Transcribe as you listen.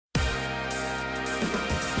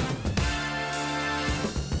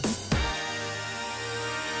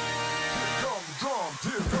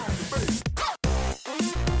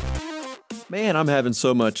Man, I'm having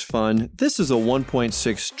so much fun. This is a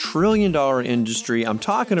 $1.6 trillion industry. I'm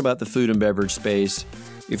talking about the food and beverage space.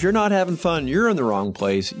 If you're not having fun, you're in the wrong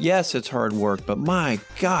place. Yes, it's hard work, but my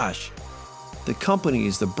gosh, the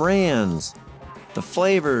companies, the brands, the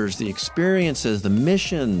flavors, the experiences, the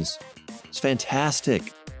missions, it's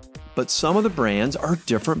fantastic. But some of the brands are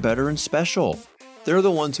different, better, and special. They're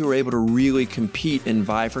the ones who are able to really compete and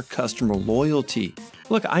vie for customer loyalty.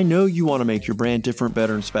 Look, I know you want to make your brand different,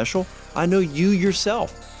 better, and special. I know you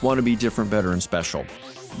yourself want to be different, better, and special.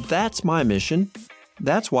 That's my mission.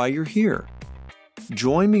 That's why you're here.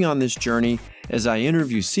 Join me on this journey as I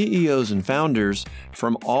interview CEOs and founders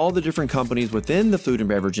from all the different companies within the food and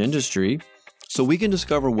beverage industry so we can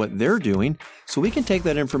discover what they're doing so we can take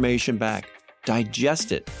that information back,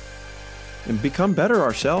 digest it, and become better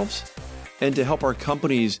ourselves, and to help our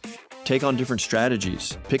companies take on different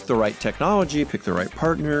strategies, pick the right technology, pick the right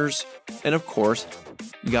partners, and of course,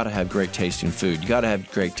 you got to have great tasting food. You got to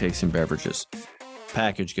have great tasting beverages.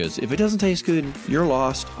 Packaged goods. If it doesn't taste good, you're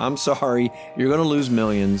lost. I'm sorry. You're going to lose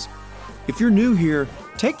millions. If you're new here,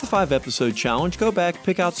 take the 5-episode challenge. Go back,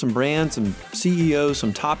 pick out some brands, some CEOs,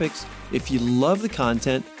 some topics. If you love the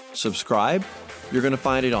content, subscribe. You're going to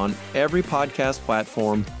find it on every podcast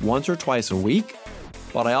platform once or twice a week.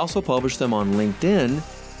 But I also publish them on LinkedIn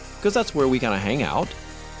because that's where we kind of hang out.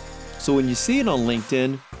 So when you see it on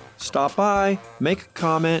LinkedIn, stop by, make a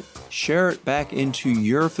comment, share it back into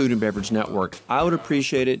your food and beverage network. I would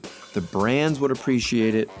appreciate it. The brands would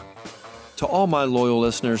appreciate it. To all my loyal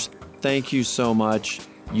listeners, thank you so much.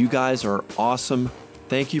 You guys are awesome.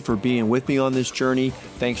 Thank you for being with me on this journey.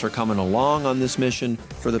 Thanks for coming along on this mission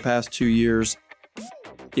for the past 2 years.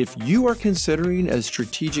 If you are considering a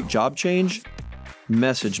strategic job change,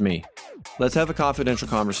 message me. Let's have a confidential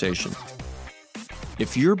conversation.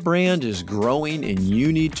 If your brand is growing and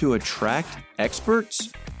you need to attract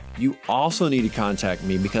experts, you also need to contact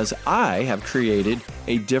me because I have created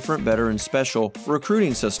a different, better, and special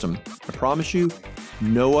recruiting system. I promise you,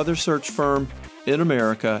 no other search firm in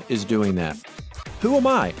America is doing that. Who am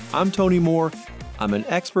I? I'm Tony Moore. I'm an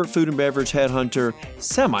expert food and beverage headhunter,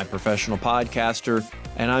 semi-professional podcaster,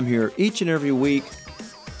 and I'm here each and every week.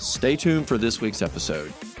 Stay tuned for this week's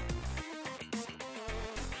episode.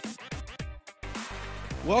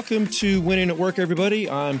 Welcome to Winning at Work, everybody.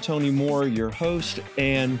 I'm Tony Moore, your host.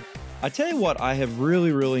 And I tell you what, I have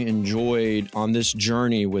really enjoyed on this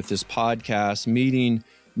journey with this podcast, meeting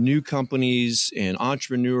new companies and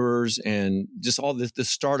entrepreneurs and just all this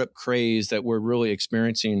startup craze that we're really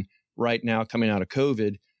experiencing right now coming out of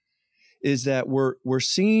COVID, is that we're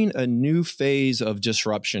seeing a new phase of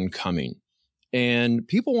disruption coming. And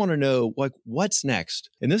people want to know, like, what's next?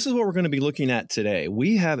 And this is what we're going to be looking at today.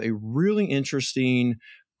 We have a really interesting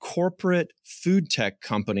corporate food tech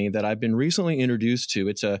company that I've been recently introduced to.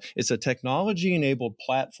 It's a technology-enabled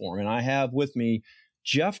platform. And I have with me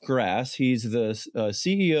Jeff Grass. He's the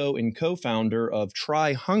CEO and co-founder of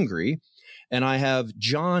Try Hungry. And I have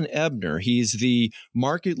John Ebner. He's the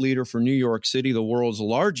market leader for New York City, the world's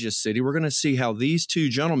largest city. We're going to see how these two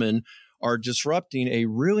gentlemen are disrupting a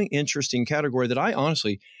really interesting category that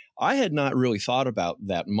I had not really thought about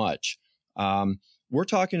that much. We're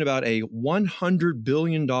talking about a $100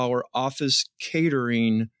 billion office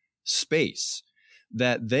catering space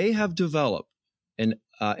that they have developed. An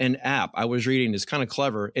app I was reading is kind of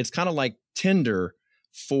clever. It's kind of like Tinder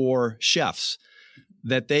for chefs,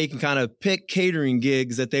 that they can kind of pick catering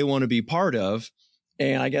gigs that they want to be part of.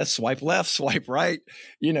 And I guess swipe left, swipe right,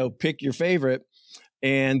 pick your favorite.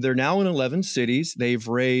 And they're now in 11 cities. They've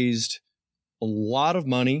raised a lot of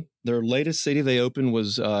money. Their latest city they opened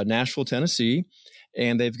was Nashville, Tennessee.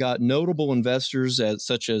 And they've got notable investors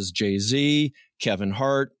such as Jay-Z, Kevin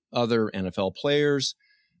Hart, other NFL players.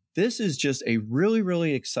 This is just a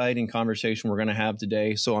really exciting conversation we're going to have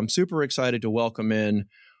today. So I'm super excited to welcome in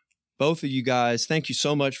both of you guys. Thank you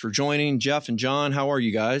so much for joining. Jeff and John, how are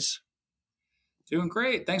you guys? Doing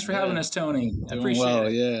great. Thanks for having us, Tony. I appreciate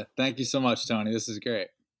it. Yeah. Thank you so much, Tony. This is great.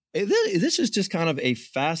 This is just kind of a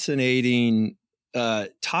fascinating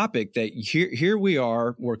topic that here we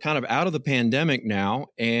are. We're kind of out of the pandemic now,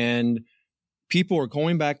 and people are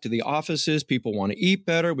going back to the offices. People want to eat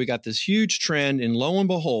better. We got this huge trend, and lo and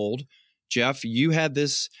behold, Jeff, you had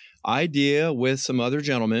this idea with some other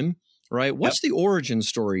gentlemen, right? What's the origin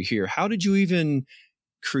story here? How did you even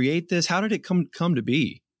create this? How did it come to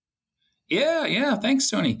be? Yeah. Thanks,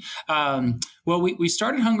 Tony. Well, we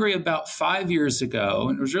started Hungry about 5 years ago,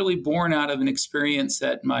 and it was really born out of an experience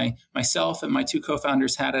that myself and my two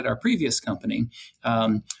co-founders had at our previous company.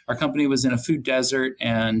 Our company was in a food desert,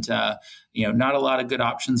 and not a lot of good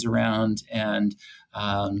options around. And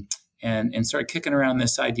and started kicking around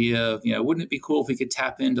this idea of, wouldn't it be cool if we could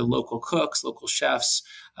tap into local cooks, local chefs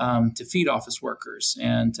to feed office workers?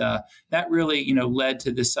 And that really, led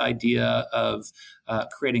to this idea of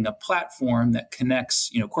creating a platform that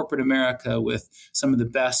connects, corporate America with some of the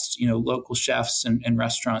best, local chefs and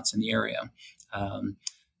restaurants in the area.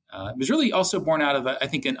 It was really also born out of, I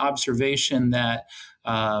think, an observation that,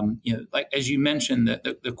 like as you mentioned,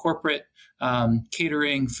 the corporate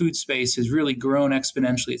catering food space has really grown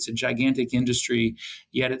exponentially. It's a gigantic industry,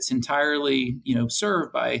 yet it's entirely,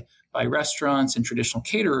 served by restaurants and traditional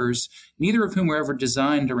caterers, neither of whom were ever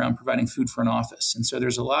designed around providing food for an office. And so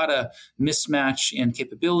there's a lot of mismatch in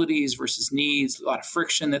capabilities versus needs, a lot of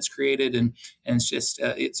friction that's created, and it's just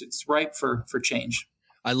it's ripe for change.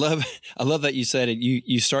 I love that you said it.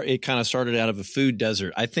 It kind of started out of a food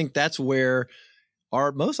desert. I think that's where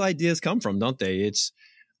our most ideas come from, don't they?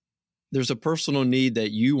 There's a personal need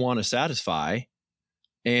that you want to satisfy.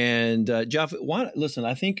 And Jeff, listen,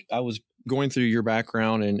 I think I was going through your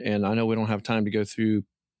background, and I know we don't have time to go through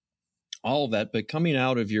all of that, but coming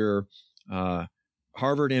out of your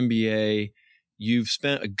Harvard MBA, you've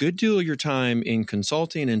spent a good deal of your time in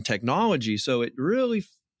consulting and technology. So it really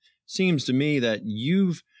seems to me that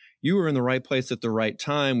you were in the right place at the right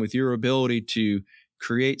time with your ability to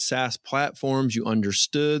create SaaS platforms. You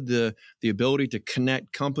understood the ability to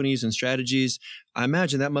connect companies and strategies. I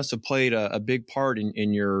imagine that must have played a big part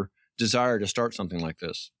in your desire to start something like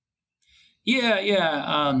this.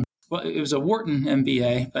 Yeah. Well, it was a Wharton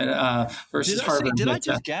MBA, but versus Harvard. Did I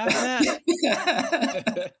just gab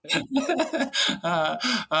that?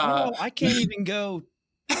 I can't even go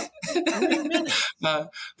 3 minutes.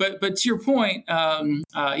 But to your point,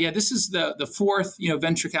 this is the fourth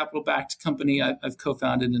venture capital backed company I've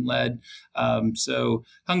co-founded and led. So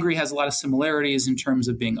Hungry has a lot of similarities in terms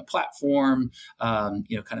of being a platform, kind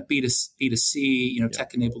of B2C,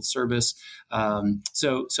 tech enabled service.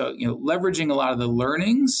 So leveraging a lot of the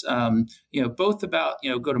learnings, both about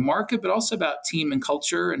go to market, but also about team and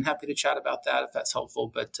culture. And happy to chat about that if that's helpful.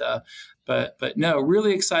 But no,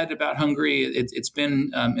 really excited about Hungry. It's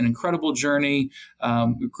been an incredible journey.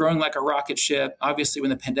 We're growing like a rocket ship. Obviously,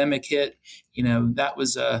 when the pandemic hit, that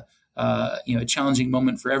was a challenging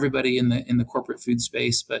moment for everybody in the corporate food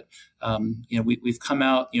space. But we've come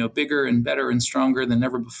out bigger and better and stronger than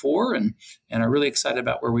ever before, and are really excited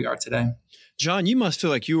about where we are today. John, you must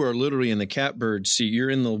feel like you are literally in the catbird seat.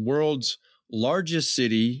 You're in the world's largest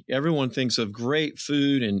city. Everyone thinks of great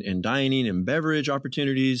food and dining and beverage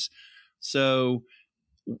opportunities. So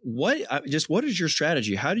what is your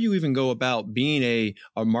strategy? How do you even go about being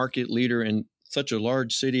a market leader in such a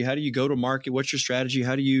large city? How do you go to market? What's your strategy?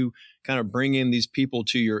 How do you kind of bring in these people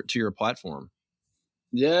to your platform?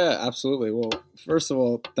 Yeah, absolutely. Well, first of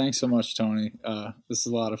all, thanks so much, Tony. This is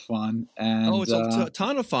a lot of fun. And it's a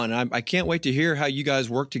ton of fun. I can't wait to hear how you guys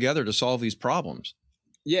work together to solve these problems.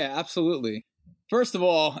 Yeah, absolutely. First of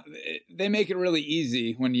all, they make it really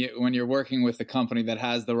easy when you're working with a company that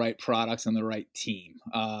has the right products and the right team.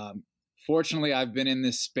 Fortunately, I've been in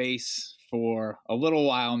this space for a little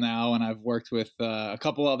while now, and I've worked with a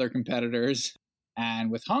couple other competitors.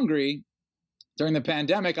 And with Hungry, during the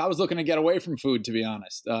pandemic, I was looking to get away from food, to be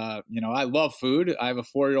honest. I love food. I have a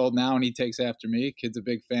 4-year-old now, and he takes after me. Kid's a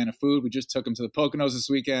big fan of food. We just took him to the Poconos this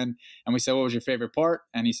weekend, and we said, "What was your favorite part?"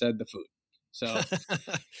 And he said, "The food." So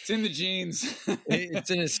it's in the genes. It's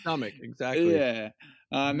in his stomach. Exactly. Yeah.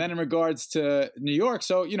 And then in regards to New York,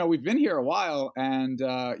 so, we've been here a while, and,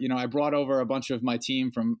 I brought over a bunch of my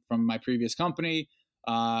team from my previous company.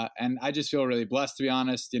 And I just feel really blessed, to be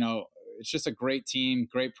honest. It's just a great team,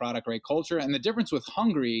 great product, great culture. And the difference with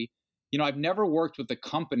Hungry, I've never worked with a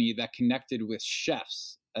company that connected with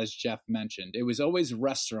chefs, as Jeff mentioned. It was always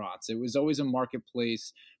restaurants. It was always a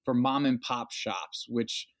marketplace for mom and pop shops,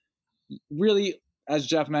 which really, as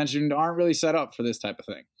Jeff mentioned, aren't really set up for this type of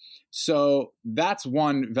thing. So that's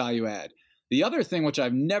one value add. The other thing, which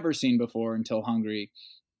I've never seen before until Hungry,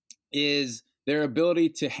 is their ability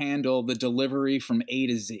to handle the delivery from A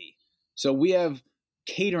to Z. So we have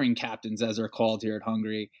catering captains, as they're called here at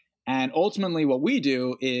Hungry. And ultimately what we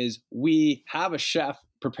do is we have a chef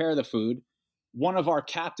prepare the food. One of our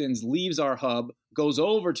captains leaves our hub, goes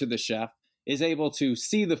over to the chef, is able to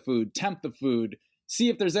see the food, tempt the food, see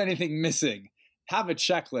if there's anything missing, have a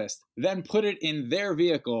checklist, then put it in their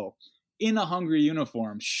vehicle in a Hungry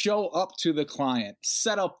uniform, show up to the client,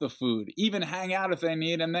 set up the food, even hang out if they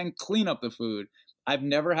need, and then clean up the food. I've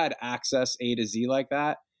never had access A to Z like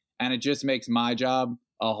that, and it just makes my job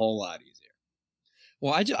a whole lot easier.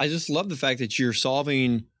 Well, I just love the fact that you're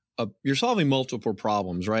solving multiple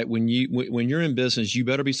problems, right? When you're in business, you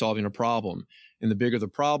better be solving a problem. And the bigger the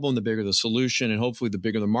problem, the bigger the solution, and hopefully the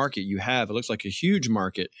bigger the market you have. It looks like a huge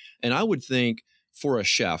market. And I would think for a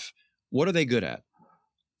chef, what are they good at?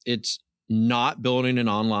 It's not building an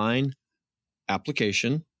online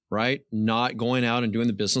application, right? Not going out and doing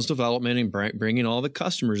the business development and bringing all the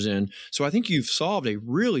customers in. So I think you've solved a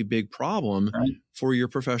really big problem for your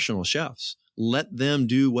professional chefs. Let them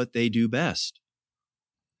do what they do best.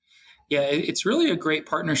 Yeah, it's really a great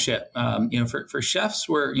partnership. For chefs,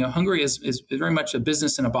 where Hungry is very much a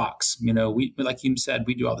business in a box. We like you said,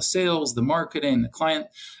 we do all the sales, the marketing, the client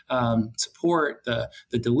support, the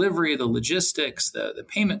delivery, the logistics, the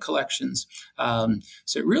payment collections.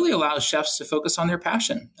 So it really allows chefs to focus on their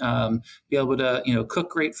passion, be able to cook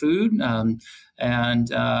great food, and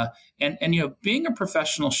being a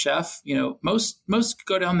professional chef. Most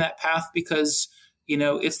go down that path because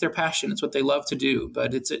it's their passion. It's what they love to do,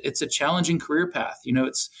 but it's a challenging career path.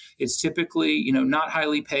 It's typically, not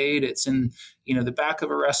highly paid. It's in, the back of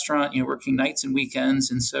a restaurant, working nights and weekends.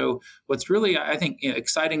 And so what's really, I think,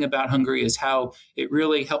 exciting about Hungry is how it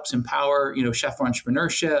really helps empower, chef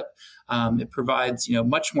entrepreneurship. It provides,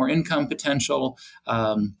 much more income potential.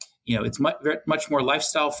 It's much more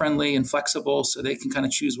lifestyle friendly and flexible, so they can kind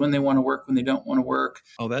of choose when they want to work, when they don't want to work.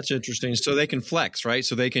 Oh, that's interesting. So they can flex, right?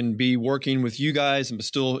 So they can be working with you guys and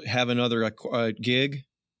still have another gig?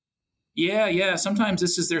 Yeah. Sometimes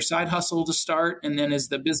this is their side hustle to start, and then as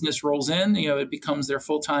the business rolls in, it becomes their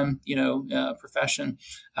full-time, profession.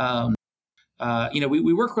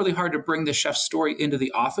 We work really hard to bring the chef's story into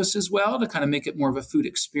the office as well, to kind of make it more of a food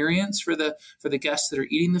experience for the guests that are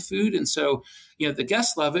eating the food. And so, the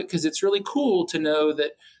guests love it because it's really cool to know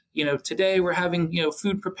that, today we're having,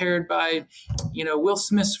 food prepared by, Will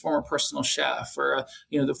Smith's former personal chef, or,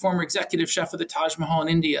 the former executive chef of the Taj Mahal in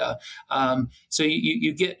India. So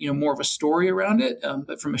you get, more of a story around it.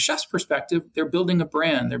 But from a chef's perspective, they're building a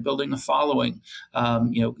brand, they're building a following.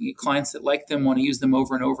 Clients that like them want to use them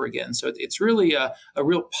over and over again. So it's really a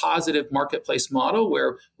real positive marketplace model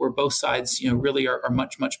where both sides, really are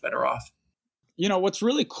much, much better off. What's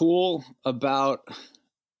really cool about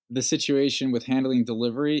the situation with handling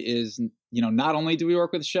delivery is, not only do we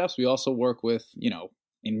work with chefs, we also work with,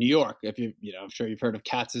 in New York, if I'm sure you've heard of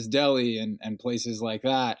Katz's Deli and places like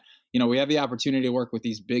that. We have the opportunity to work with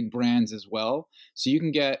these big brands as well. So you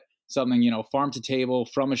can get something, farm to table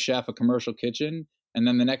from a chef, a commercial kitchen. And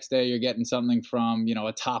then the next day you're getting something from,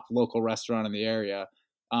 a top local restaurant in the area.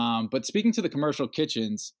 But speaking to the commercial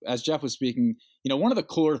kitchens, as Jeff was speaking, one of the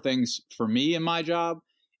cooler things for me in my job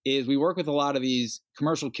is we work with a lot of these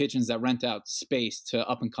commercial kitchens that rent out space to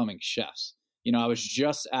up and coming chefs. I was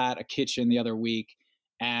just at a kitchen the other week,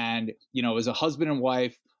 and, it was a husband and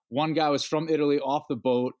wife. One guy was from Italy off the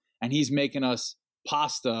boat, and he's making us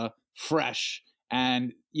pasta fresh,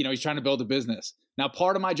 and, he's trying to build a business. Now,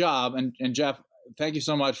 part of my job, and Jeff, thank you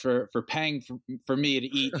so much for paying for me to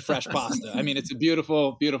eat fresh pasta. I mean, it's a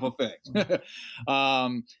beautiful, beautiful thing.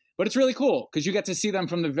 But it's really cool because you get to see them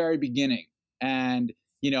from the very beginning. And,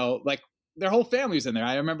 like their whole family was in there.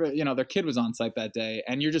 I remember, their kid was on site that day,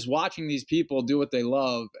 and you're just watching these people do what they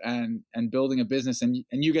love and building a business, and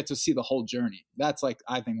you get to see the whole journey. That's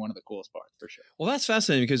I think one of the coolest parts for sure. Well, that's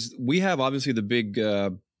fascinating because we have obviously the big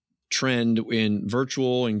trend in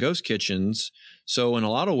virtual and ghost kitchens. So in a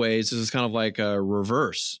lot of ways, this is kind of like a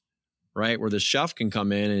reverse, right? Where the chef can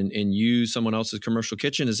come in and use someone else's commercial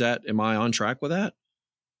kitchen. Am I on track with that?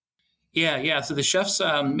 Yeah. So the chefs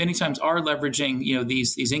many times are leveraging,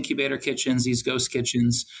 these incubator kitchens, these ghost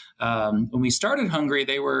kitchens. When we started Hungry,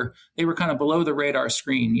 they were kind of below the radar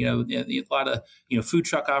screen. A lot of food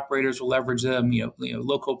truck operators will leverage them.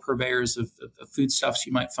 Local purveyors of foodstuffs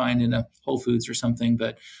you might find in a Whole Foods or something.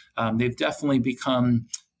 But they've definitely become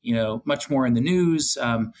much more in the news.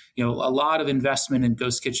 A lot of investment in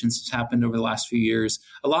ghost kitchens has happened over the last few years.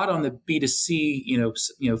 A lot on the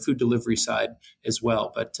B2C, food delivery side as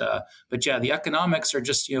well. But yeah, the economics are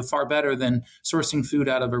just far better than sourcing food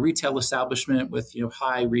out of a retail establishment with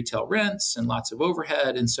high retail rents and lots of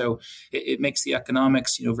overhead. And so it makes the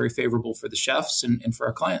economics very favorable for the chefs and for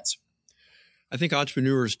our clients. I think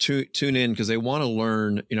entrepreneurs tune in because they want to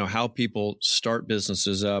learn how people start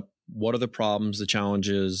businesses up. What are the problems, the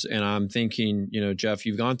challenges? And I'm thinking, Jeff,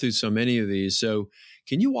 you've gone through so many of these. So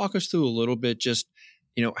can you walk us through a little bit, just,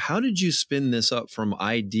 how did you spin this up from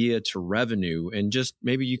idea to revenue? And just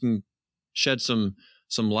maybe you can shed some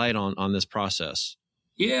light on this process.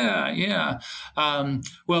 Yeah.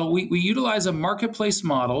 Well, we utilize a marketplace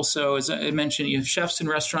model. So as I mentioned, you have chefs and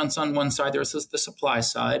restaurants on one side, there's the supply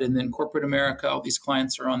side, and then corporate America, all these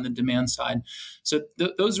clients are on the demand side. So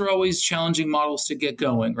those are always challenging models to get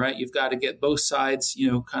going, right? You've got to get both sides,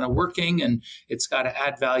 kind of working, and it's got to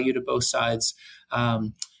add value to both sides.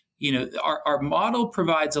 Our model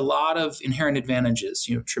provides a lot of inherent advantages,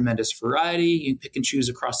 tremendous variety. You pick and choose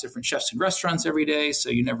across different chefs and restaurants every day, so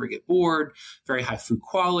you never get bored, very high food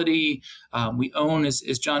quality. We own, as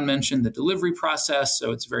John mentioned, the delivery process,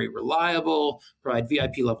 so it's very reliable, provide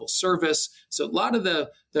VIP level service. So a lot of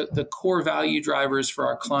the core value drivers for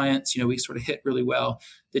our clients, we sort of hit really well.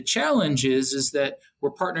 The challenge is that we're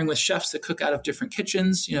partnering with chefs that cook out of different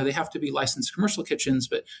kitchens. They have to be licensed commercial kitchens,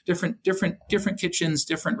 but different kitchens,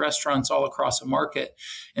 different restaurants all across a market.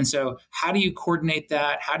 And so how do you coordinate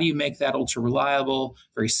that? How do you make that ultra reliable,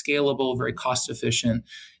 very scalable, very cost efficient?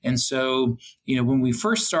 And so, when we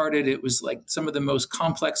first started, it was like some of the most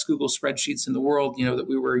complex Google spreadsheets in the world, that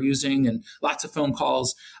we were using, and lots of phone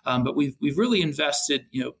calls. But we've really invested,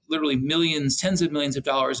 literally millions, tens of millions of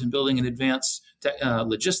dollars in building an advanced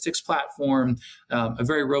logistics platform, a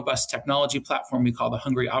very robust technology platform we call the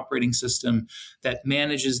Hungry Operating System that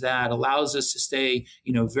manages that, allows us to stay,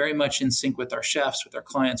 very much in sync with our chefs, with our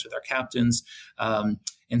clients, with our captains.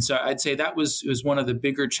 And so I'd say that was one of the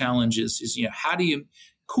bigger challenges is, how do you,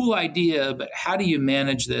 cool idea, but how do you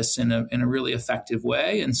manage this in a really effective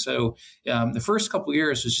way? And so the first couple of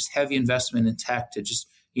years was just heavy investment in tech to just,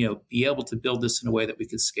 be able to build this in a way that we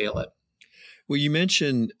could scale it. Well, you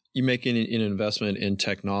mentioned you making an investment in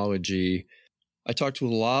technology. I talked to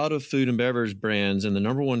a lot of food and beverage brands, and the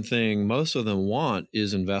number one thing most of them want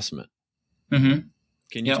is investment. Mm-hmm.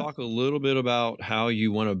 Can you talk a little bit about how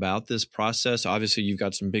you went about this process? Obviously, you've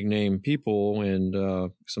got some big name people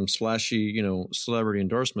and some splashy, celebrity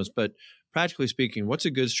endorsements. But practically speaking, what's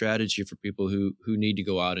a good strategy for people who need to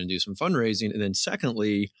go out and do some fundraising? And then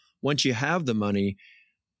secondly, once you have the money,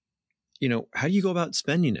 how do you go about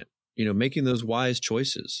spending it? Making those wise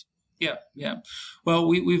choices. Yeah. Well,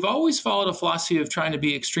 we've always followed a philosophy of trying to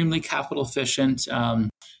be extremely capital efficient.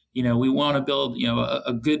 We want to build,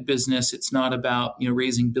 a good business. It's not about,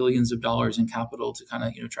 raising billions of dollars in capital to kind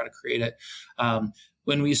of, try to create it.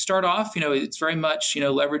 When we start off, it's very much,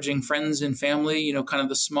 leveraging friends and family, kind of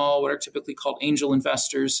the small, what are typically called angel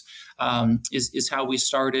investors, is how we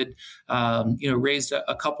started, raised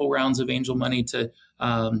a couple rounds of angel money or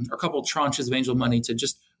a couple tranches of angel money to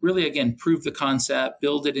just really, again, prove the concept,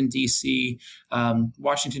 build it in DC.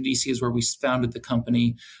 Washington, DC is where we founded the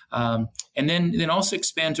company. And then also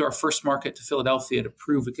expand to our first market to Philadelphia to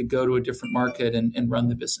prove it could go to a different market and run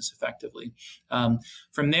the business effectively.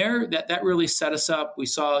 From there, that really set us up. We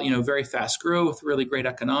saw, very fast growth, really great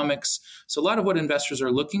economics. So a lot of what investors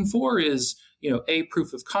are looking for is, a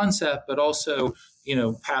proof of concept, but also,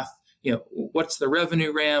 path. What's the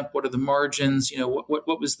revenue ramp? What are the margins?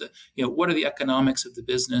 What was the, what are the economics of the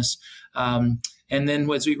business? And then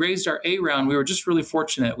as we raised our A round, we were just really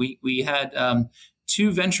fortunate. We had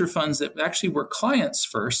two venture funds that actually were clients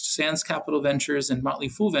first. Sands Capital Ventures and Motley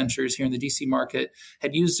Fool Ventures here in the DC market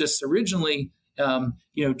had used us originally,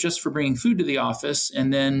 just for bringing food to the office.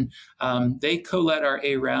 And then they co-led our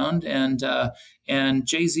A round, and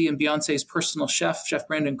Jay-Z and Beyonce's personal chef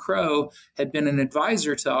Brandon Crow, had been an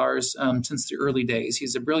advisor to ours since the early days.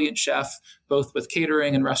 He's a brilliant chef, both with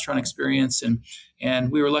catering and restaurant experience.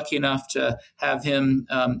 And we were lucky enough to have him,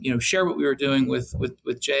 share what we were doing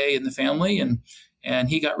with Jay and the family. And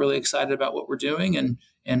he got really excited about what we're doing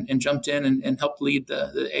and jumped in and helped lead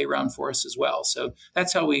the A round for us as well. So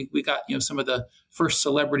that's how we got, some of the first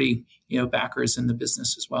celebrity, backers in the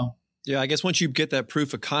business as well. Yeah, I guess once you get that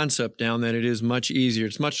proof of concept down, then it is much easier.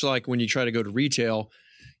 It's much like when you try to go to retail,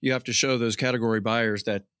 you have to show those category buyers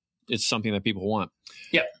that it's something that people want.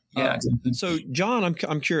 Yeah. Yeah. Exactly. So, John,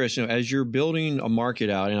 I'm curious, as you're building a market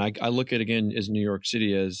out, and I look at, again, as New York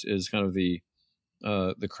City as kind of the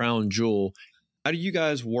crown jewel. How do you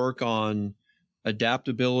guys work on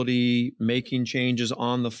adaptability, making changes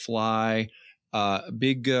on the fly?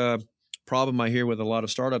 Big problem I hear with a lot of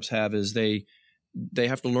startups have is they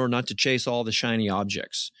have to learn not to chase all the shiny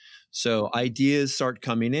objects. So ideas start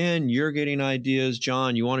coming in. You're getting ideas.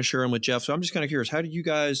 John, you want to share them with Jeff. So I'm just kind of curious, how do you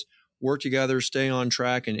guys work together, stay on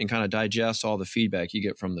track, and kind of digest all the feedback you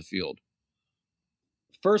get from the field?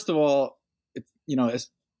 First of all, it's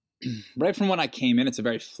right from when I came in, it's a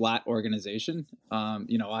very flat organization.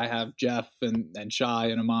 I have Jeff and Shai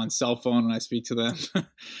and Aman's cell phone when I speak to them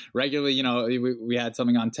regularly. We had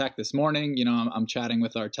something on tech this morning. I'm chatting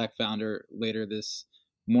with our tech founder later this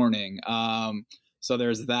morning. So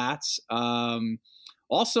there's that.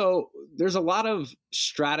 Also, there's a lot of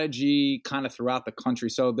strategy kind of throughout the country.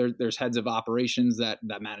 So there's heads of operations that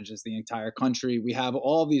manages the entire country. We have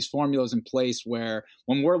all these formulas in place where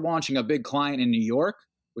when we're launching a big client in New York,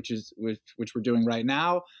 which we're doing right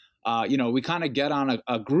now, we kind of get on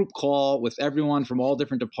a group call with everyone from all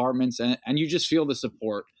different departments, and you just feel the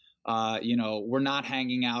support. We're not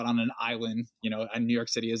hanging out on an island, and New York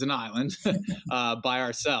City is an island by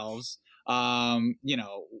ourselves.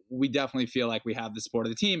 We definitely feel like we have the support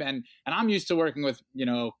of the team. And I'm used to working with,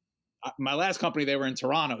 my last company, they were in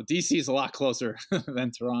Toronto. DC is a lot closer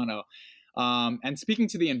than Toronto. And speaking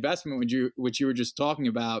to the investment, which you were just talking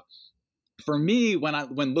about, for me,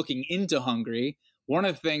 when looking into Hungry, one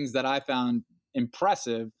of the things that I found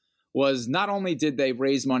impressive was not only did they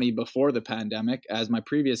raise money before the pandemic, as my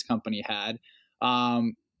previous company had,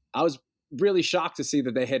 I was really shocked to see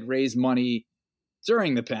that they had raised money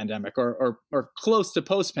during the pandemic or close to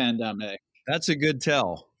post-pandemic. That's a good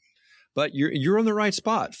tell. But you're on the right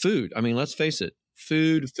spot. Food. I mean, let's face it.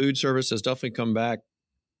 Food service has definitely come back.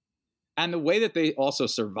 And the way that they also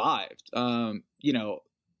survived,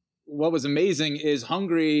 what was amazing is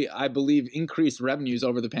Hungry, I believe, increased revenues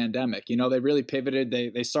over the pandemic. They really pivoted.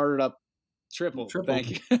 They started up tripled. Thank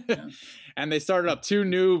you. Yeah. And they started up 2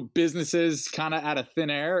 new businesses kind of out of thin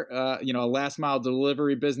air, a last mile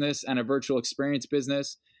delivery business and a virtual experience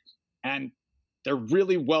business. And they're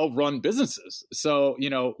really well-run businesses. So,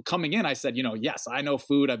 coming in, I said, yes, I know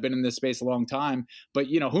food. I've been in this space a long time, but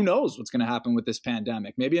who knows what's going to happen with this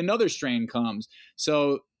pandemic? Maybe another strain comes.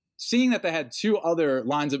 So seeing that they had 2 other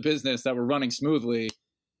lines of business that were running smoothly,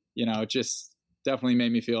 it just definitely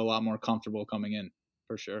made me feel a lot more comfortable coming in,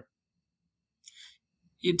 for sure.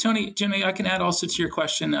 Yeah, Tony, Jimmy, I can add also to your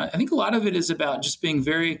question. I think a lot of it is about just being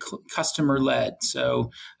very customer led.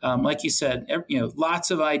 So, like you said,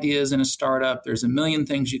 lots of ideas in a startup. There's a million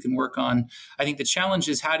things you can work on. I think the challenge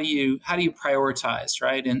is how do you prioritize,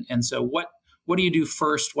 right? And so what do you do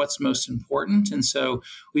first? What's most important? And so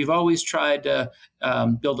we've always tried to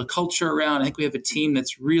build a culture around. I think we have a team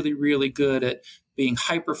that's really, really good at being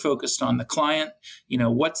hyper-focused on the client,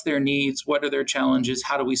 what's their needs, what are their challenges,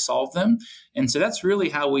 how do we solve them? And so that's really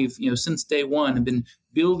how we've, since day one, have been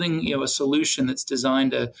building, a solution that's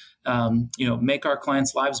designed to, make our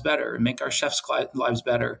clients' lives better and make our chefs' lives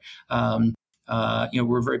better. We're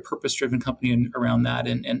a very purpose-driven company around that.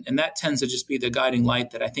 And that tends to just be the guiding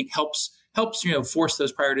light that I think helps force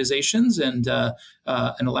those prioritizations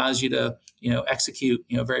and allows you to, execute,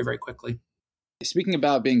 very, very quickly. Speaking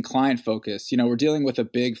about being client focused, we're dealing with a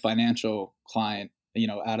big financial client,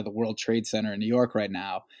 out of the World Trade Center in New York right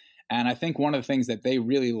now. And I think one of the things that they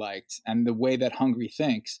really liked and the way that Hungry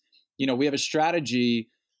thinks, we have a strategy,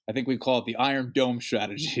 I think we call it the Iron Dome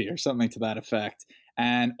strategy or something to that effect.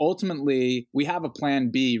 And ultimately, we have a plan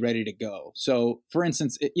B ready to go. So for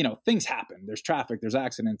instance, things happen. There's traffic, there's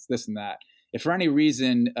accidents, this and that. If for any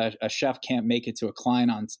reason a chef can't make it to a client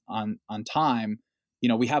on time,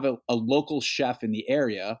 we have a local chef in the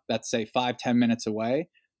area that's, say, 5-10 minutes away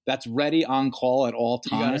that's ready on call at all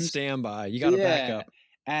times. You got to stand by. You got to back up.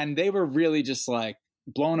 And they were really just like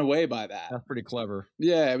blown away by that. That's pretty clever.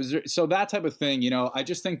 Yeah, it was. So that type of thing, I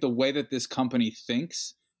just think the way that this company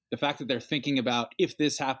thinks, the fact that they're thinking about if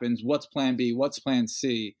this happens, what's plan B, what's plan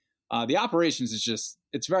C, the operations is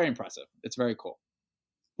it's very impressive. It's very cool.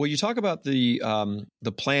 Well, you talk about the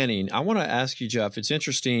planning. I want to ask you, Jeff, it's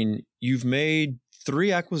interesting. You've made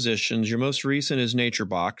 3 acquisitions. Your most recent is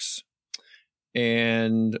NatureBox.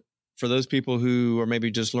 And for those people who are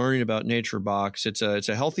maybe just learning about NatureBox, it's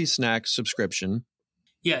a healthy snack subscription.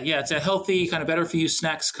 Yeah, it's a healthy kind of better for you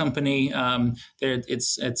snacks company.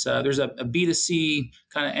 There's a B2C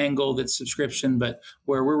kind of angle that's subscription, but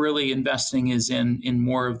where we're really investing is in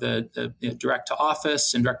more of the direct to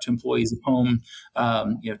office and direct to employees at home,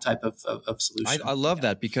 type of solution. I love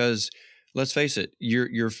that because let's face it,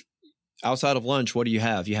 you're outside of lunch. What do you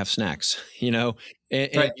have? You have snacks, and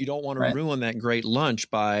right. You don't want to ruin that great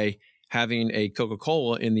lunch by having a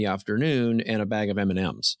Coca-Cola in the afternoon and a bag of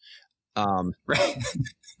M&Ms. Right.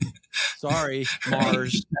 Sorry,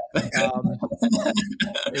 Mars.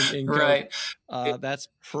 Right. That's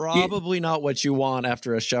probably not what you want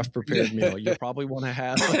after a chef prepared meal. You probably want to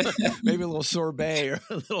have maybe a little sorbet or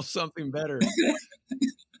a little something better.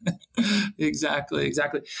 Exactly.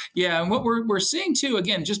 Yeah, and what we're seeing too,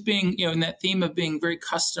 again, just being in that theme of being very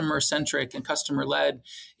customer centric and customer led,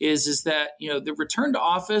 is that the return to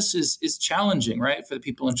office is challenging, right, for the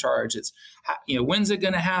people in charge. It's when's it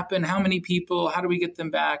going to happen? How many people? How do we get them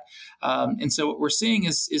back? And so what we're seeing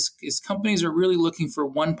is companies are really looking for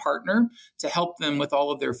one partner to help them with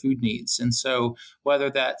all of their food needs. And so whether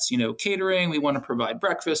that's catering, we want to provide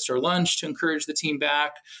breakfast or lunch to encourage the team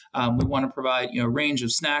back. We want to provide a range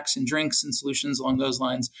of snacks and drinks and solutions along those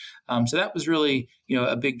lines. So that was really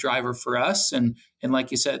a big driver for us. And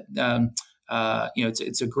like you said,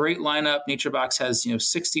 it's a great lineup. NatureBox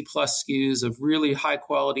has 60 plus SKUs of really high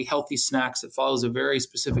quality, healthy snacks that follows a very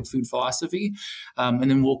specific food philosophy. And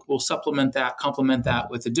then we'll complement that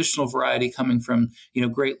with additional variety coming from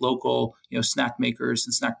great local snack makers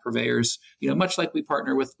and snack purveyors. Much like we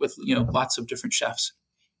partner with lots of different chefs.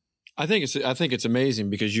 I think it's amazing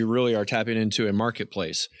because you really are tapping into a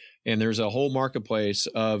marketplace, and there's a whole marketplace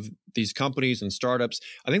of these companies and startups.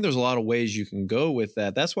 I think there's a lot of ways you can go with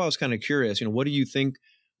that. That's why I was kind of curious. What do you think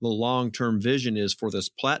the long-term vision is for this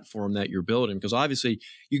platform that you're building? Because obviously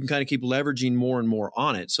you can kind of keep leveraging more and more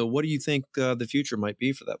on it. So what do you think the future might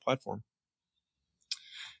be for that platform?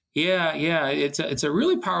 Yeah, it's a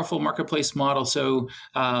really powerful marketplace model. So,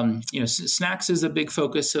 snacks is a big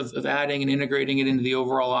focus of adding and integrating it into the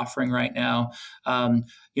overall offering right now.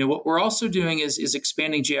 What we're also doing is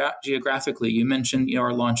expanding geographically. You mentioned,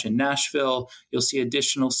 our launch in Nashville. You'll see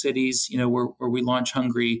additional cities, where we launch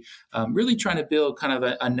Hungry, really trying to build kind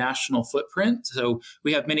of a national footprint. So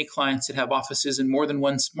we have many clients that have offices in more than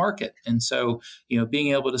one market. And so,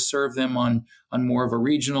 being able to serve them on more of a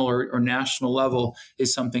regional or national level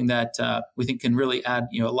is something that we think can really add,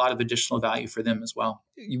 a lot of additional value for them as well.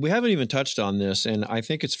 We haven't even touched on this, and I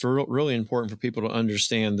think it's really important for people to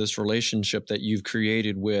understand this relationship that you've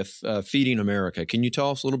created with Feeding America. Can you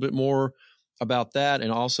tell us a little bit more about that?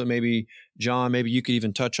 And also maybe, John, maybe you could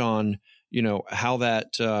even touch on, how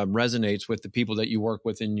that resonates with the people that you work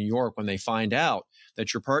with in New York when they find out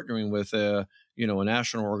that you're partnering with a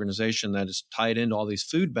national organization that is tied into all these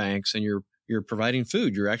food banks, and you're providing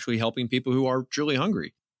food. You're actually helping people who are truly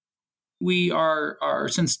hungry. We are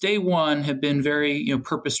since day one have been very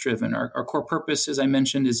purpose driven. Our core purpose, as I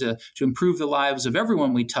mentioned, is to improve the lives of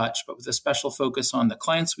everyone we touch, but with a special focus on the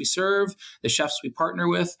clients we serve, the chefs we partner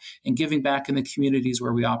with, and giving back in the communities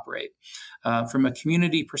where we operate. From a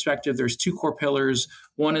community perspective, there's two core pillars.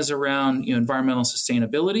 One is around environmental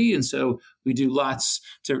sustainability, and so we do lots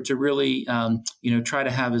to really try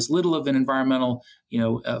to have as little of an environmental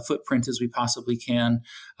footprint as we possibly can.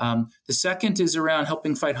 The second is around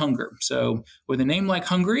helping fight hunger. So with a name like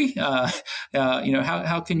Hungry,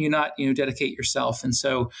 how can you not dedicate yourself? And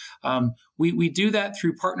so we do that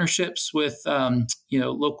through partnerships with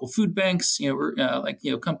local food banks,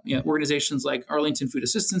 organizations like Arlington Food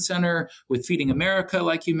Assistance Center, with Feeding America,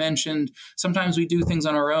 like you mentioned. Sometimes we do things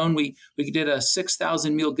on our own. We did a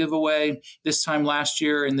 6,000 meal giveaway this time last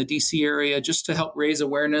year in the DC area just to help raise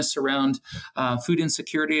awareness around food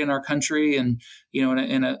insecurity in our country. And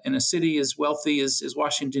in a city as wealthy as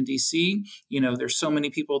Washington DC, there's so many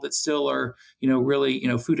people that still are really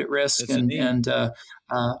food at risk.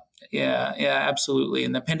 Yeah, absolutely.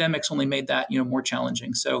 And the pandemic's only made that more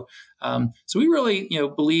challenging. So we really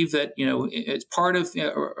believe that it's part of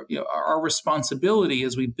our responsibility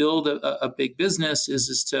as we build a big business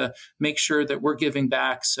is to make sure that we're giving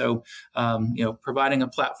back. So providing a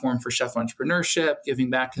platform for chef entrepreneurship,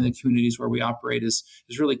 giving back in the communities where we operate is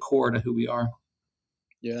really core to who we are.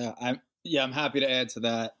 Yeah, I'm happy to add to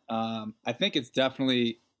that. I think it's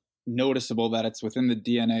definitely noticeable that it's within the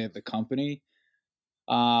DNA of the company.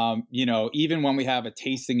 Even when we have a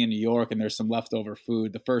tasting in New York and there's some leftover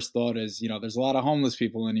food, the first thought is, there's a lot of homeless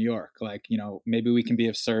people in New York. Like, maybe we can be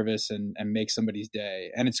of service and make somebody's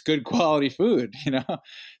day. And it's good quality food,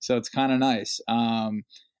 so it's kind of nice. And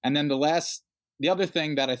then the other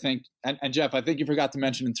thing that I think, and Jeff, I think you forgot to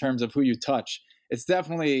mention in terms of who you touch, it's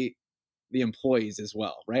definitely the employees as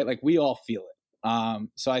well, right? Like we all feel it.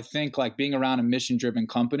 So I think like being around a mission-driven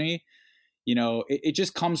company, it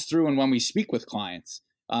just comes through. And when we speak with clients,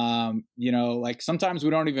 like sometimes we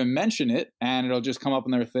don't even mention it and it'll just come up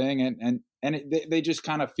in their thing. And they just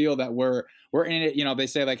kind of feel that we're in it. They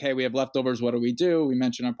say like, hey, we have leftovers. What do? We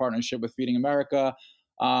mentioned our partnership with Feeding America.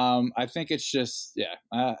 I think it's just,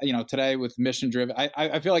 today with mission driven,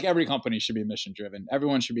 I feel like every company should be mission driven.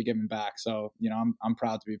 Everyone should be giving back. So, I'm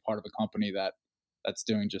proud to be part of a company that's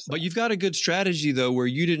doing just that. But you've got a good strategy, though, where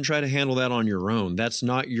you didn't try to handle that on your own. That's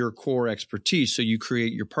not your core expertise. So you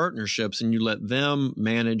create your partnerships and you let them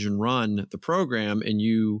manage and run the program, and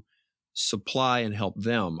you supply and help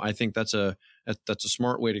them. I think that's a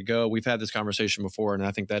smart way to go. We've had this conversation before, and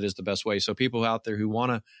I think that is the best way. So people out there who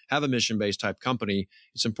want to have a mission-based type company,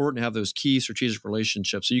 it's important to have those key strategic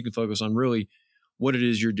relationships so you can focus on really what it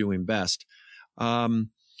is you're doing best.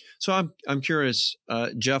 So I'm curious,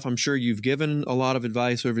 Jeff, I'm sure you've given a lot of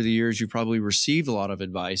advice over the years. You've probably received a lot of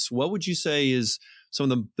advice. What would you say is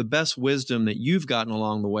some of the best wisdom that you've gotten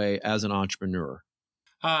along the way as an entrepreneur?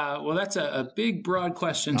 Well, that's a big, broad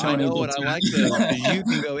question, Tony. I know, and I like this because you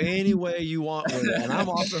can go any way you want with it, and I'm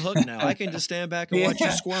off the hook now. I can just stand back and watch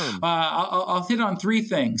you squirm. I'll hit on three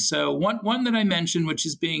things. So one that I mentioned, which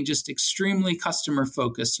is being just extremely customer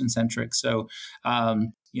focused and centric. So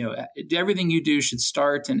everything you do should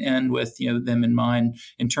start and end with them in mind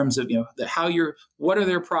in terms of what are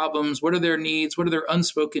their problems, what are their needs, what are their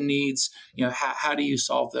unspoken needs, how do you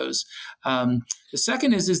solve those? The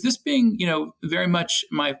second is this being very much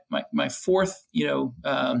my fourth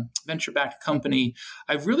venture-backed company.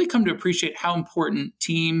 I've really come to appreciate how important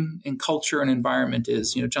team and culture and environment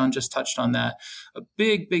is. John just touched on that. A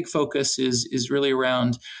big focus is really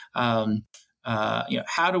around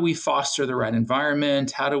how do we foster the right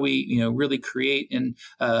environment? How do we, really create and,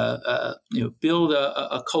 build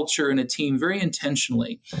a culture and a team very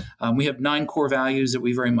intentionally? We have 9 core values that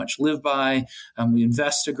we very much live by. We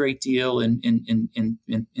invest a great deal in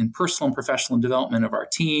personal and professional development of our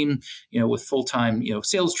team, with full-time,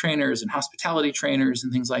 sales trainers and hospitality trainers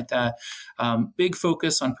and things like that. Big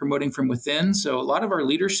focus on promoting from within. So a lot of our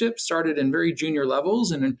leadership started in very junior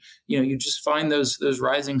levels, and you just find those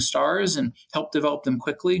rising stars and help develop them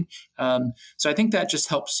quickly. So I think that just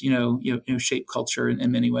helps shape culture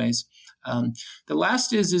in many ways. The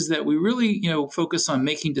last is that we really focus on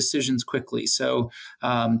making decisions quickly. So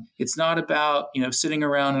it's not about sitting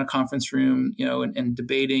around in a conference room and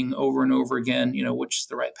debating over and over again which is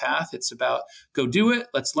the right path. It's about go do it.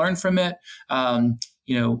 Let's learn from it.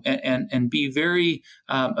 And be very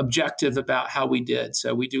objective about how we did.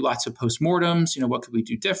 So we do lots of postmortems. What could we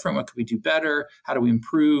do different? What could we do better? How do we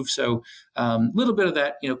improve? So a little bit of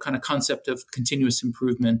that, kind of concept of continuous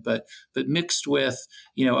improvement, but mixed with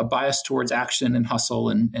a bias towards action and hustle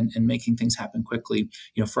and making things happen quickly,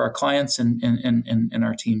 for our clients and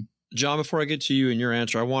our team. John, before I get to you and your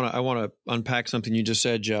answer, I want to unpack something you just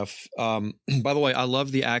said, Jeff. By the way, I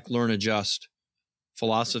love the act, learn, adjust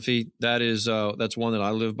philosophy. That is that's one that I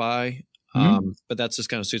live by, but that just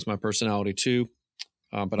kind of suits my personality too.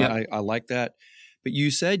 I like that. But you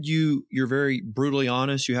said you're very brutally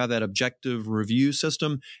honest. You have that objective review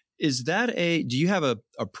system. Is that do you have a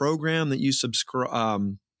program that you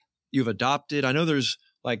you've adopted? I know there's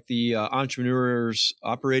like the Entrepreneur's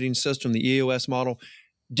Operating System, the EOS model.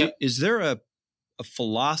 Is there a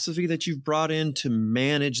philosophy that you've brought in to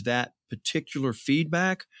manage that particular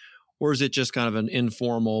feedback? Or is it just kind of an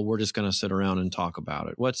informal, we're just going to sit around and talk about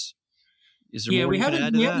it? Is there more you can add to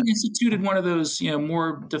that? We haven't instituted one of those,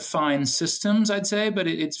 more defined systems, I'd say, but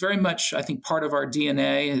it's very much, I think, part of our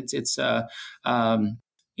DNA.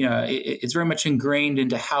 It's very much ingrained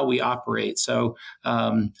into how we operate. So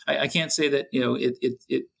I can't say that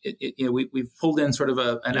we've pulled in sort of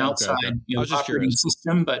an outside operating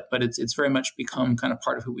system, but it's very much become kind of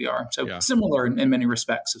part of who we are. So similar in many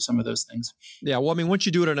respects of some of those things. Yeah, well, I mean, once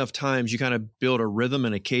you do it enough times, you kind of build a rhythm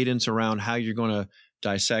and a cadence around how you're going to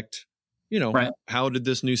dissect. Right. How did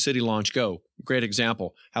this new city launch go? Great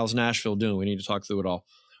example. How's Nashville doing? We need to talk through it all.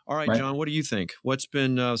 All right, John, what do you think? What's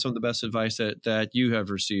been some of the best advice that you have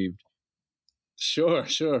received? Sure.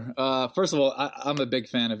 First of all, I'm a big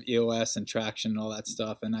fan of EOS and traction and all that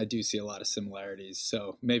stuff, and I do see a lot of similarities.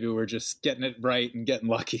 So maybe we're just getting it right and getting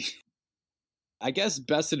lucky. I guess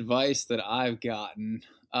best advice that I've gotten.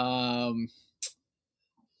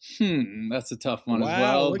 That's a tough one as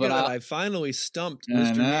well. Look at that. I finally stumped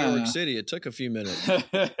Mr. New York City. It took a few minutes.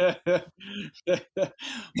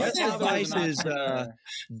 Best advice is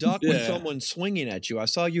duck when someone's swinging at you. I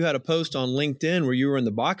saw you had a post on LinkedIn where you were in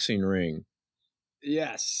the boxing ring.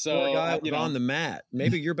 Yes. So a guy was on the mat.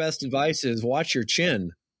 Maybe your best advice is watch your chin.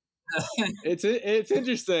 It's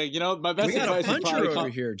interesting. My best advice is probably over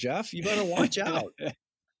here, Jeff. You better watch out.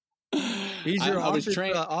 He's your office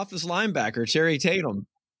linebacker, Terry Tatum.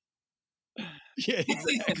 Yeah,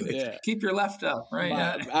 exactly. Yeah. Keep your left up, right?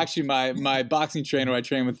 Actually, my boxing trainer I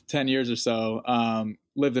trained with 10 years or so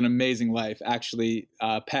lived an amazing life. Actually,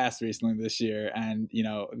 passed recently this year, and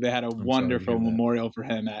they had a wonderful memorial for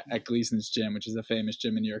him at Gleason's Gym, which is a famous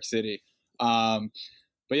gym in New York City. But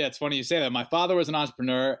yeah, it's funny you say that. My father was an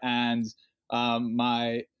entrepreneur, and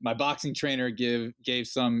my boxing trainer gave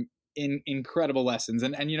some incredible lessons.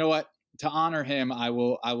 And you know what? To honor him, I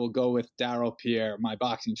will go with Daryl Pierre, my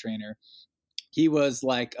boxing trainer. he was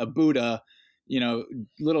like a Buddha,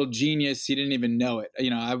 little genius. He didn't even know it.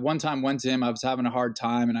 I one time went to him, I was having a hard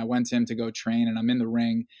time, and I went to him to go train, and I'm in the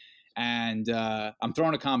ring, and I'm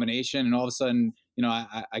throwing a combination, and all of a sudden,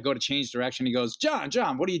 I go to change direction. He goes,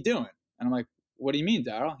 John, what are you doing? And I'm like, what do you mean,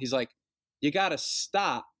 Daryl? He's like, you got to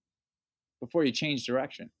stop before you change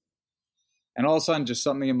direction. And all of a sudden, just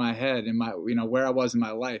something in my head, in my, where I was in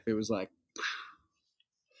my life, it was like,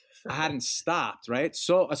 I hadn't stopped, right?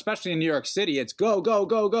 So, especially in New York City, it's go, go,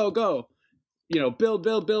 go, go, go. Build,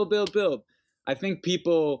 build, build, build, build. I think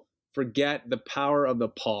people forget the power of the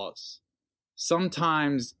pause.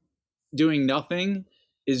 Sometimes doing nothing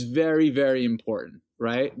is very, very important,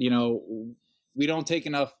 right? We don't take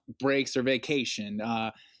enough breaks or vacation.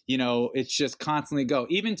 It's just constantly go.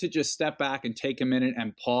 Even to just step back and take a minute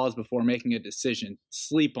and pause before making a decision,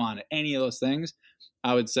 sleep on it, any of those things,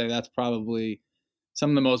 I would say that's probably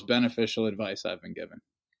some of the most beneficial advice I've been given.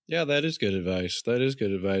 Yeah, that is good advice.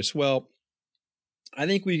 Well, I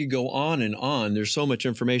think we could go on and on. There's so much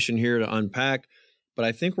information here to unpack, but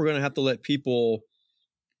I think we're going to have to let people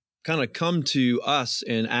kind of come to us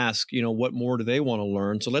and ask, what more do they want to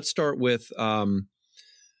learn? So let's start with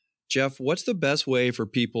Jeff. What's the best way for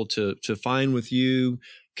people to find with you,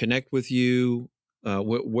 connect with you?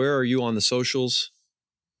 Where are you on the socials?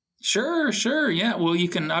 Sure. Yeah. Well, you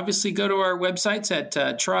can obviously go to our websites at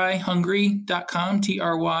tryhungry.com,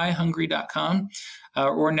 tryhungry.com,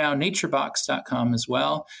 or now naturebox.com as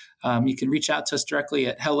well. You can reach out to us directly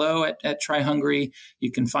at hello@tryhungry.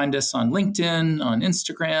 You can find us on LinkedIn, on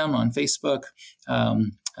Instagram, on Facebook.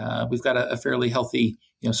 We've got a fairly healthy,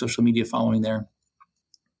 social media following there.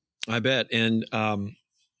 I bet. And I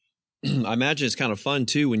imagine it's kind of fun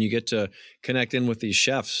too when you get to connect in with these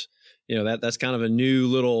chefs. That's kind of a new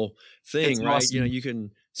little thing, it's right? Awesome. You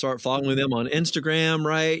can start following them on Instagram,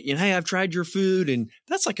 right? Hey, I've tried your food, and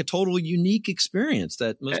that's like a total unique experience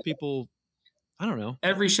that most people, I don't know.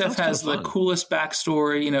 Every chef has the coolest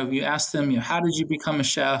backstory. If you ask them, how did you become a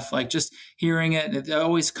chef? Like just hearing it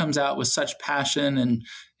always comes out with such passion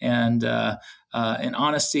and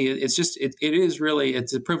honesty. It's just,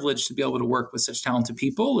 it's a privilege to be able to work with such talented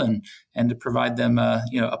people and to provide them, a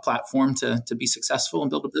platform to be successful and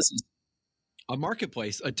build a business. A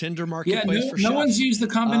marketplace, a Tinder marketplace for chefs. No one's used the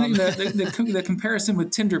comparison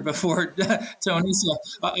with Tinder before, Tony. So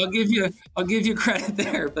I'll give you credit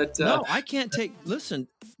there. But no, I can't listen,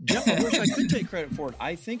 Jeff, I wish I could take credit for it.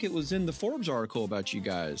 I think it was in the Forbes article about you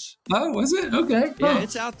guys. Oh, was it? Okay. Yeah,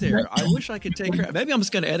 it's out there. I wish I could take credit. Maybe I'm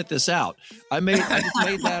just going to edit this out. I just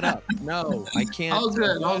made that up. No, I can't. All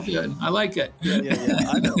good. I like it. Yeah.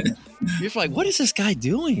 I know. You're like, what is this guy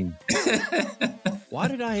doing? Why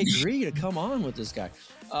did I agree to come on with this guy?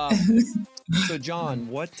 So, John,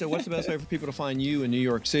 what's the best way for people to find you in New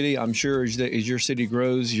York City? I'm sure as your city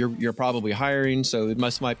grows, you're probably hiring, so it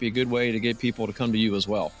might be a good way to get people to come to you as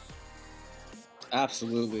well.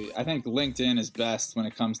 Absolutely. I think LinkedIn is best when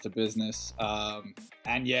it comes to business.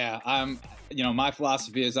 And yeah, my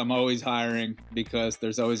philosophy is I'm always hiring because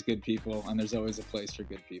there's always good people and there's always a place for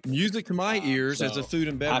good people. Music to my ears as a food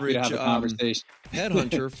and beverage happy to have a conversation.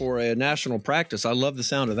 Headhunter for a national practice. I love the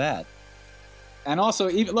sound of that. And also,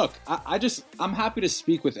 I'm happy to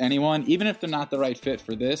speak with anyone, even if they're not the right fit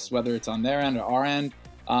for this, whether it's on their end or our end.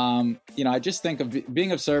 I just think of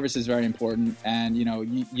being of service is very important. And,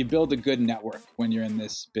 you build a good network when you're in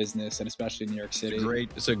this business, and especially in New York City.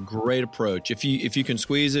 It's a great approach. If you can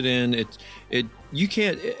squeeze it in,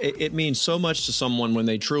 it means so much to someone when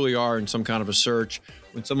they truly are in some kind of a search,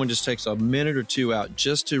 when someone just takes a minute or two out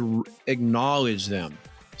just to acknowledge them.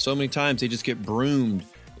 So many times they just get broomed.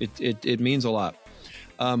 It means a lot.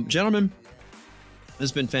 Gentlemen, this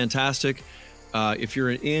has been fantastic. If you're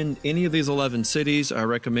in any of these 11 cities, I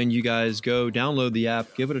recommend you guys go download the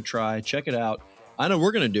app, give it a try, check it out. I know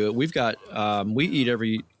we're going to do it. We've got, we eat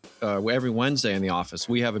every Wednesday in the office.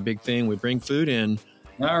 We have a big thing. We bring food in.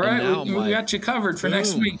 All right. We got you covered for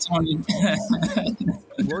next week, Tony.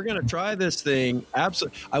 We're going to try this thing.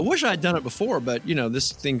 Absolutely. I wish I'd done it before, but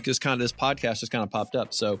this podcast just kind of popped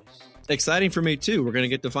up. So exciting for me too. We're going to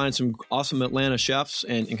get to find some awesome Atlanta chefs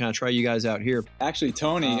and kind of try you guys out here. Actually,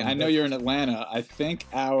 Tony, I know you're in Atlanta. I think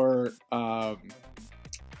our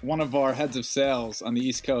one of our heads of sales on the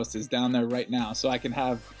East Coast is down there right now, so I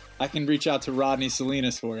can reach out to Rodney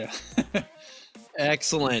Salinas for you.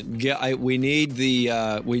 Excellent. Yeah, we need the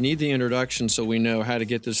introduction so we know how to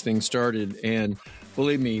get this thing started. And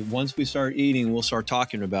believe me, once we start eating, we'll start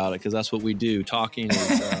talking about it because that's what we do. Talking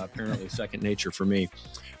is apparently second nature for me.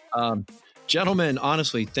 Gentlemen,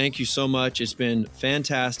 honestly, thank you so much. It's been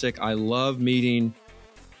fantastic. I love meeting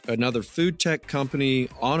another food tech company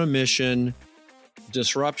on a mission,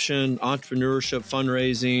 disruption, entrepreneurship,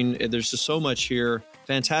 fundraising. There's just so much here.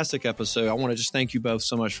 Fantastic episode. I want to just thank you both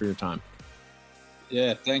so much for your time.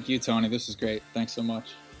 Yeah, thank you, Tony. This is great. Thanks so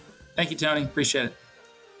much. Thank you, Tony. Appreciate it.